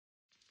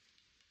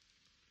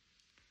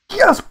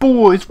Yes,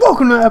 boys!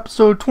 Welcome to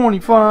episode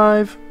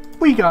 25!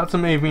 We got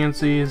some avian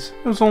seeds.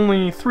 It was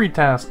only 3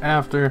 tasks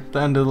after the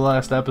end of the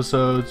last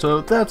episode, so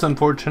that's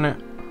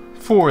unfortunate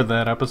for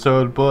that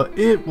episode, but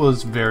it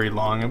was very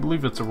long. I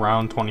believe it's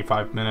around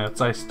 25 minutes.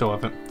 I still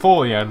haven't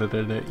fully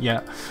edited it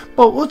yet.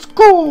 But let's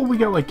go! We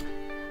got like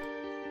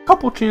a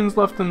couple chins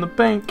left in the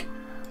bank.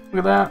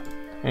 Look at that.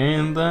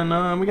 And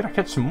then we gotta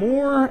catch some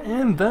more,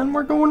 and then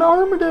we're going to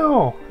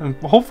Armadillo! And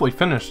hopefully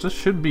finish. This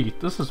is a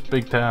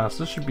big task.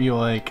 This should be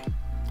like,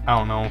 I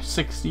don't know,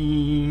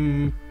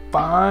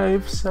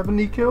 65,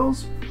 70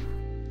 kills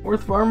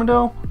worth of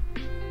Armadillo?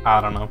 I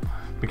don't know,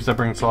 because I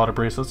bring slaughter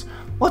bracelets.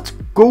 Let's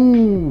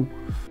go!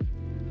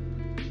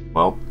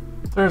 Well,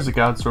 there's a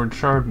God Sword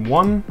Shard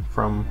 1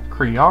 from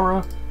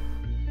Kriara.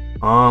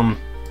 I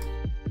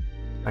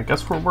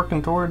guess we're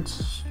working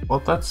towards, well,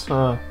 that's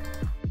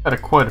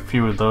had quite a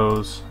few of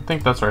those. I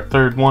think that's our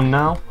 3rd one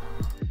now.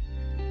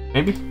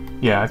 Maybe?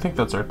 Yeah, I think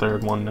that's our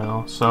 3rd one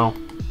now, so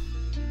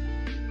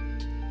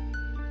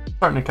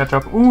starting to catch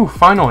up. Ooh,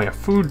 finally a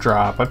food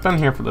drop. I've been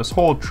here for this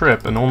whole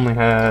trip and only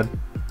had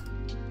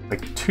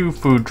like 2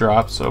 food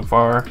drops so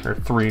far, or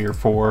 3 or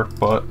 4,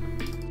 but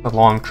a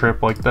long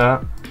trip like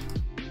that.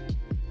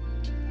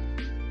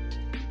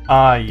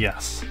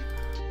 Yes.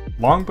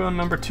 Longbow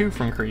number 2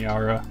 from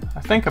Kriara.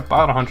 I think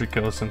about 100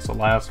 kills since the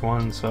last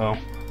one, so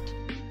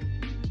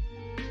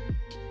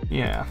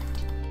yeah,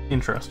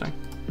 interesting.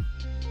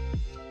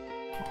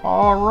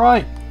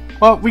 Alright,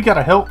 well, we got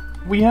a hilt.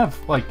 We have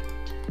like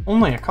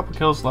only a couple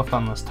kills left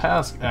on this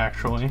task,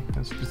 actually.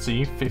 As you can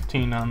see,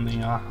 15 on the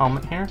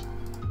helmet here.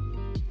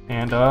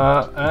 And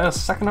a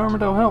second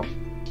Armadillo hilt.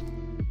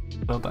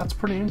 So that's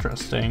pretty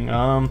interesting.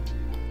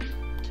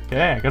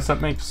 Okay, I guess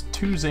that makes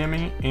 2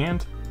 Zami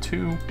and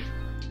 2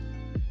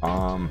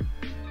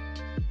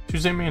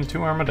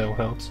 Armadillo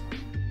hilts.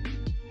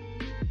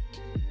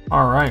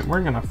 Alright,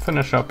 we're gonna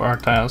finish up our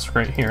task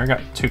right here. I got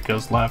 2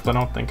 kills left. I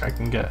don't think I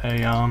can get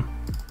a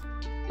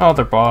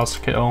another boss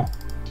kill.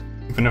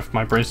 Even if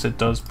my bracelet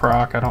does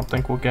proc, I don't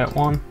think we'll get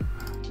one.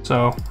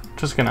 So,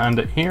 just gonna end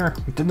it here.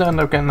 We did end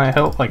up getting that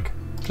hilt like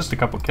just a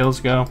couple kills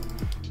ago.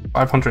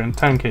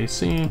 510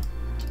 KC.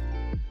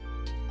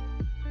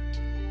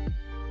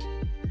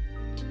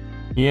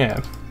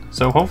 Yeah,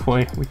 so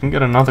hopefully we can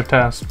get another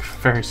task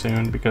very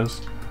soon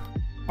because I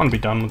want to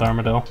be done with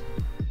Armadillo.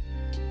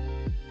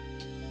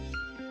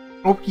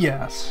 Oh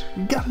yes,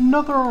 we got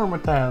another armor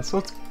task.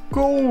 Let's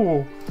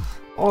go!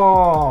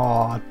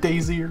 Oh,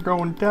 Daisy, you're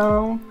going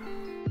down.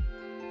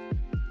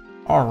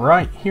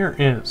 Alright, here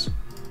is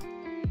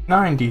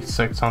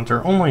 96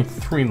 Hunter, only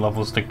 3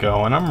 levels to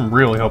go, and I'm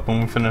really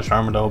hoping we finish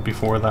Armadillo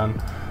before then.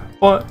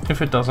 But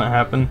if it doesn't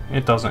happen,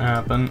 it doesn't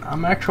happen.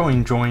 I'm actually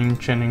enjoying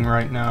chinning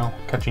right now,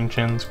 catching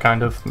chins,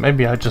 kind of.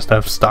 Maybe I just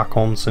have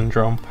Stockholm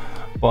Syndrome.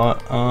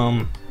 But,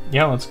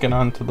 yeah, let's get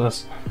on to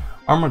this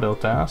Armadillo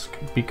task,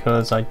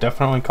 because I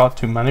definitely caught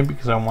too many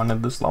because I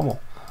wanted this level.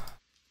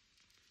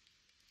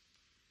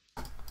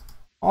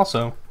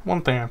 Also,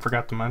 one thing I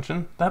forgot to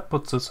mention, that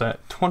puts us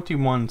at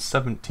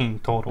 2117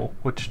 total,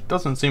 which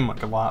doesn't seem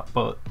like a lot,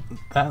 but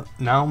that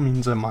now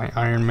means that my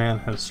Iron Man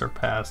has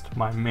surpassed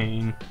my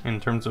main in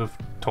terms of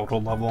total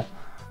level.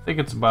 I think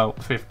it's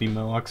about 50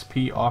 mil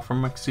XP off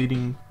from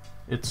exceeding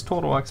its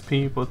total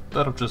XP, but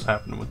that'll just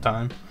happen with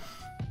time.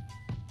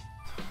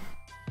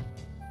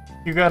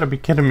 You gotta be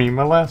kidding me,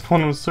 my last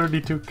one was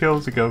 32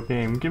 kills ago,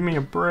 game. Give me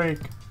a break.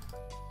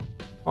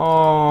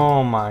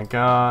 Oh my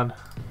god.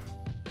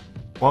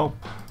 Well,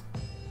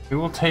 we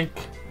will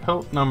take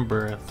hilt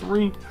number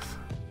 3.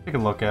 Take a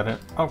look at it,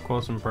 up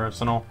close and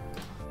personal.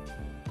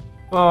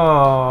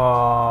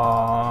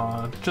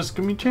 Just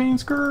give me chain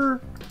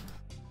skirt.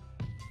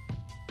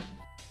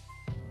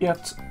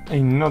 Yet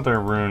another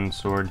rune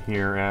sword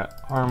here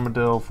at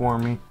Armadillo for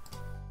me.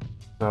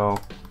 So,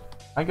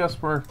 I guess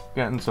we're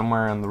getting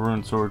somewhere in the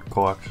rune sword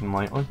collection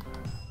lately.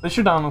 They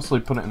should honestly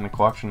put it in the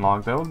collection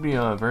log. That would be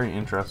very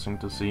interesting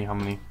to see how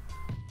many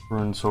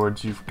rune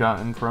swords you've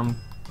gotten from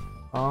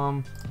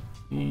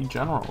the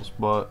generals,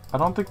 but I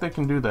don't think they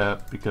can do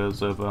that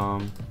because of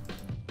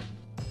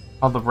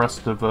how the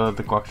rest of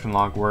the collection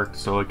log works.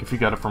 So like if you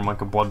got it from like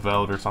a Blood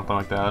Veld or something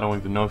like that, I don't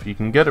even know if you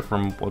can get it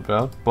from Blood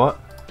Veld, but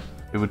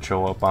it would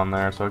show up on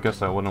there, so I guess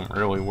that wouldn't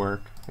really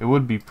work. It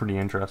would be pretty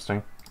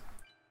interesting.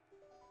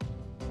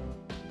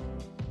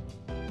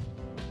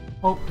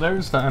 Well,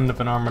 there's the end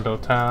of an Armadillo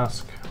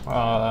task.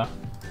 I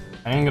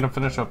ain't gonna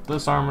finish up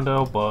this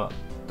Armadillo, but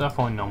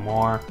definitely no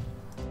more.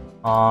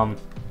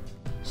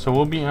 So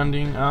we'll be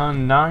ending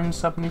on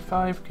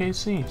 975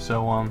 KC,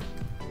 so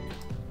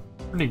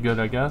pretty good,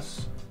 I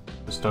guess.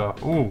 Just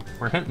ooh,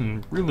 we're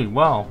hitting really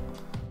well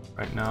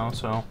right now,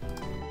 so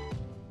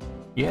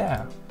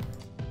yeah.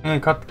 I'm gonna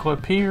cut the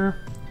clip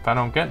here. If I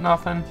don't get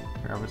nothing,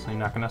 you're obviously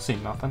not gonna see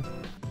nothing.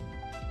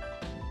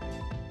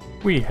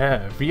 We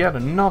have yet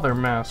another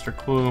master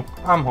clue.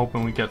 I'm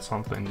hoping we get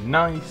something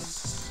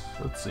nice.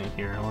 Let's see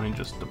here, let me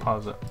just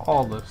deposit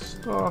all this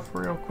stuff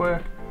real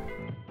quick.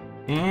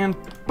 And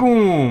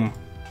boom!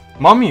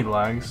 Mummy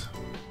legs.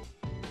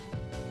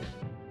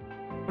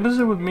 What is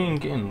it with me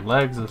and getting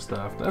legs and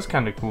stuff? That's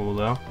kind of cool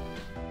though.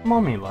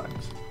 Mummy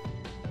legs.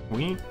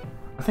 Sweet.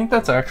 I think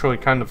that's actually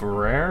kind of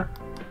rare.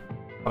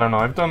 I don't know,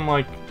 I've done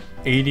like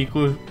 80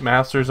 glue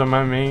masters on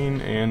my main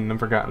and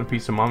never gotten a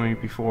piece of mummy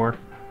before.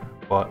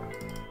 But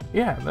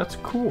yeah, that's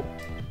cool.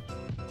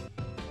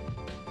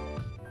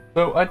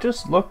 So I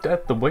just looked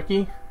at the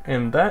wiki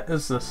and that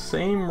is the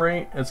same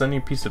rate as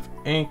any piece of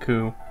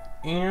Anku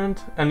and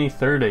any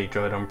third age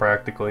item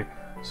practically.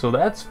 So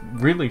that's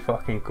really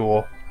fucking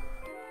cool.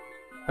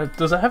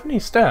 Does it have any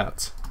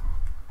stats?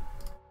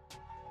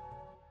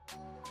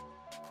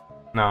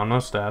 No, no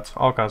stats.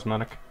 All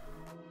cosmetic.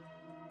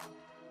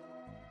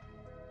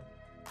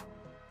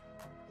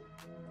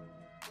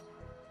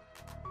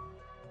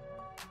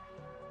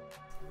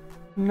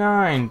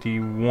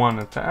 $91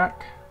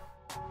 attack.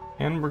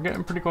 And we're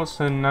getting pretty close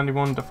to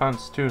 91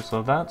 defense too,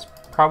 so that's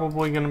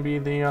probably going to be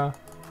the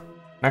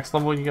next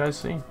level you guys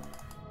see.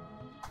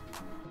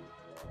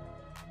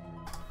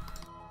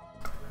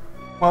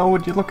 Well,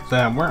 would you look at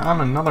that, we're on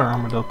another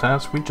Armadillo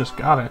task, we just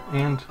got it,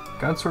 and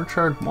Godsword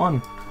Shard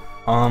 1.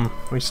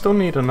 We still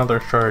need another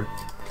Shard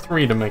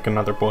 3 to make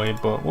another blade,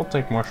 but we'll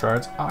take more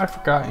shards. I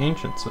forgot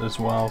Ancients as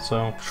well,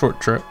 so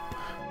short trip.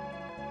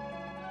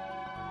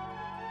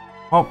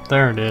 Oh,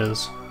 there it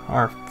is.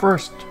 Our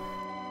first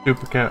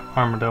duplicate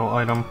Armadillo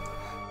item.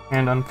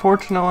 And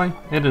unfortunately,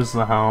 it is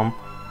the helm,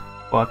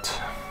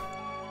 but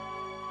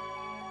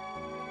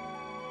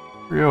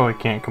really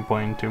can't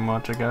complain too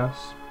much, I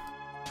guess.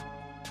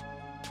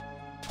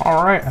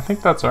 Alright, I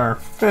think that's our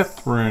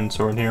 5th rune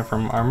sword here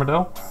from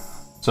Armadillo.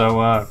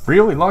 So,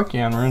 really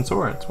lucky on rune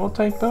swords. We'll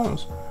take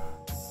those.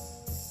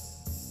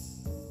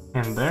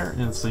 And there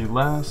is the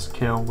last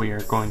kill we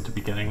are going to be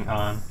getting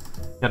on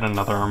yet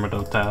another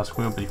Armadillo task.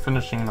 We'll be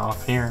finishing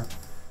off here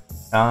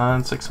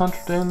on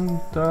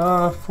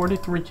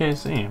 643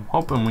 KC. I'm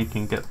hoping we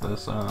can get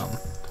this, oh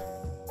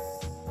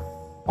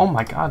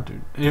my god,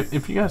 dude.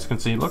 If you guys can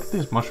see, look at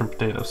these mushroom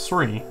potatoes.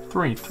 3.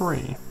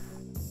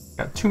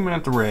 Got 2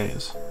 manta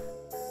rays.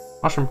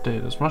 Mushroom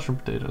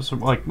potatoes.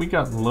 Like, we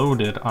got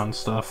loaded on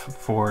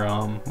stuff for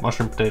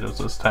mushroom potatoes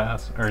this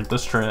task, or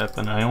this trip,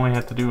 and I only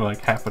had to do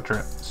like half a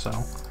trip, so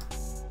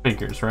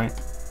figures, right?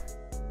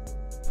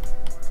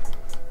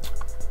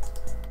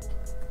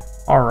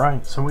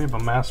 Alright, so we have a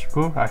master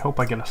clue. I hope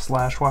I get a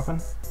slash weapon.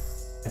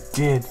 I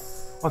did.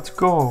 Let's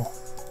go.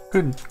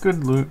 Good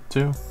loot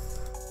too.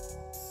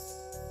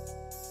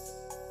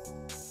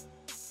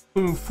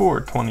 Clue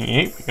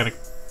 428. We got a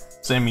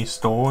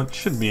semi-stole. It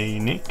should be a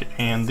unique,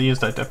 and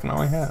these I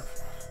definitely have.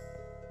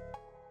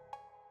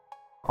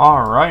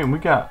 Alright, we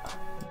got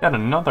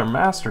another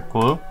master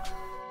clue.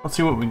 Let's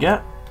see what we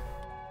get.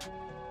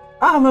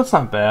 Ah, that's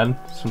not bad.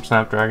 Some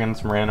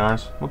snapdragons, some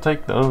ranars. We'll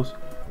take those.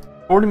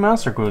 40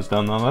 master clues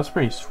done though. That's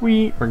pretty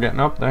sweet. We're getting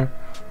up there.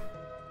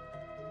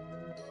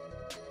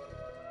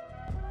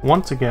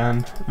 Once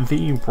again,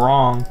 the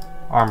wrong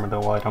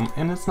Armadillo item,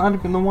 and it's not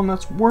even the one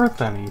that's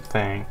worth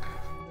anything.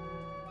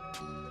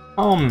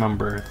 Helm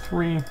number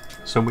 3.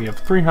 So we have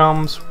 3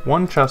 helms,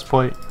 1 chest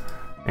plate,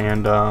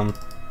 and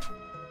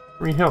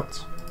 3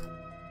 hilts.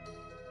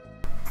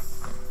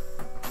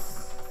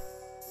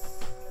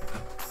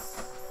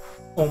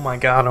 Oh my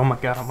god,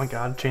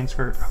 chain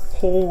skirt.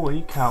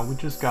 Holy cow, we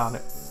just got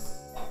it.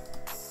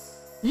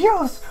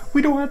 Yes!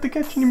 We don't have to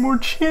catch any more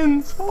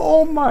chins!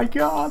 Oh my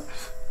god!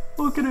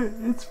 Look at it,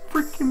 it's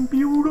freaking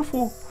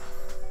beautiful!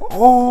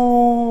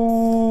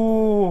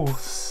 Oh,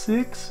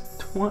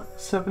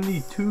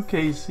 672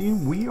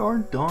 KC, we are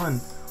done.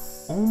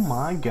 Oh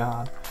my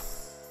god.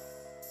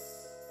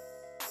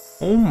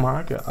 Oh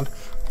my god.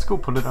 Let's go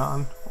put it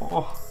on.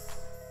 Oh,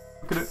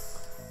 look at it.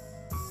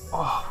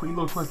 Oh, we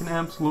look like an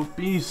absolute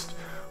beast.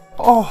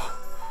 Oh,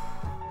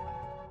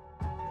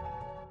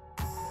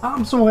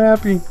 I'm so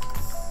happy.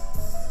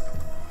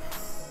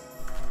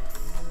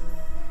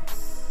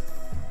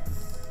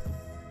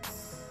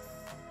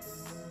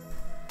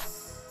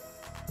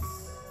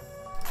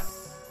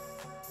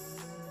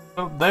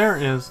 So there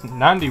is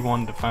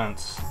 91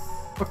 defense.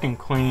 Looking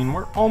clean.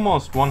 We're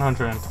almost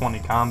 120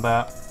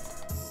 combat.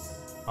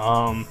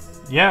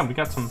 Yeah, we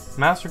got some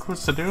master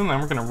quests to do, and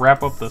then we're gonna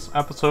wrap up this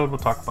episode. We'll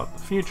talk about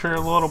the future a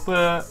little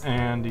bit,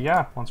 and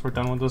yeah, once we're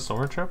done with this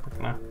sword trip, we're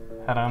gonna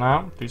head on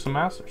out and do some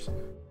masters.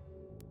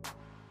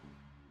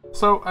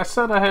 So I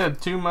said I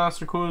had 2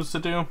 master clues to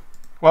do.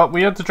 Well,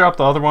 we had to drop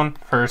the other one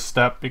first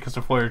step because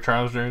of flare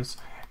trousers,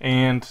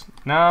 and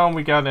now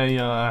we got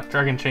a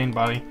dragon chain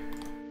body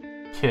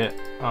kit,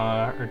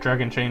 or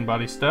dragon chain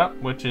body step,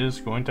 which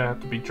is going to have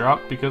to be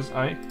dropped because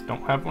I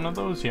don't have one of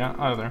those yet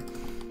either.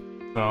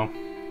 So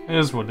it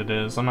is what it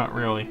is. I'm not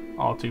really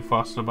all too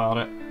fussed about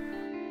it.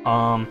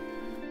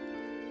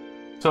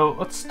 So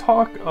let's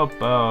talk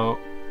about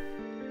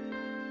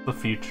the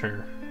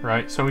future,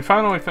 right? So we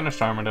finally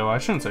finished Armadillo. I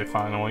shouldn't say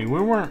finally.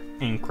 We weren't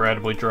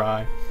incredibly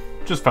dry.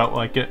 Just felt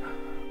like it.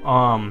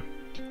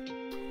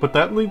 But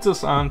that leads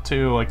us on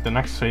to like the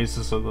next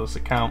phases of this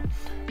account.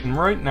 And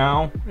right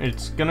now,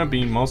 it's gonna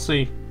be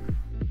mostly,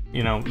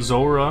 you know,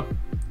 Zoeller,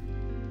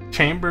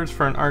 chambers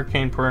for an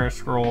arcane prayer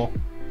scroll,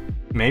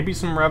 maybe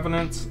some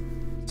revenants,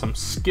 some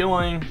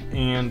skilling,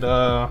 and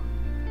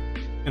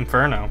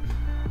Inferno.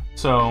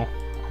 So,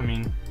 I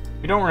mean,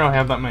 we don't really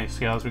have that many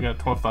scales. We got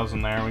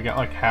 12,000 there. We got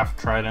like half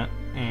Trident,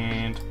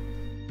 and,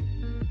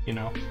 you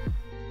know,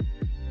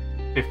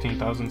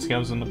 15,000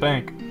 scales in the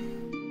bank.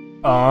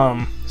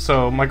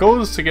 So my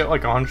goal is to get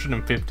like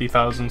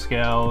 150,000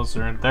 scales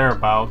or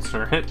thereabouts,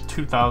 or hit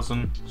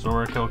 2,000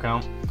 Zoeller kill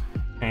count,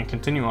 and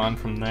continue on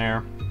from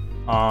there,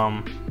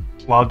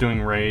 while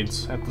doing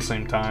raids at the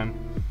same time.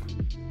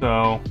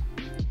 So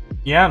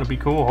yeah, it'll be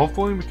cool.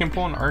 Hopefully we can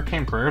pull an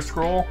Arcane Prayer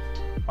Scroll.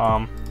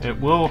 It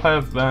will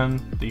have been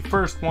the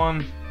first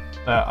one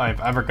that I've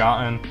ever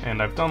gotten,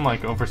 and I've done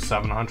like over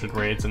 700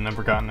 raids and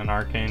never gotten an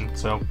Arcane,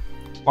 so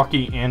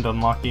lucky and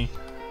unlucky.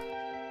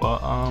 But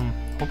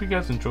hope you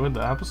guys enjoyed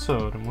the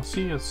episode, and we'll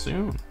see you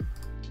soon.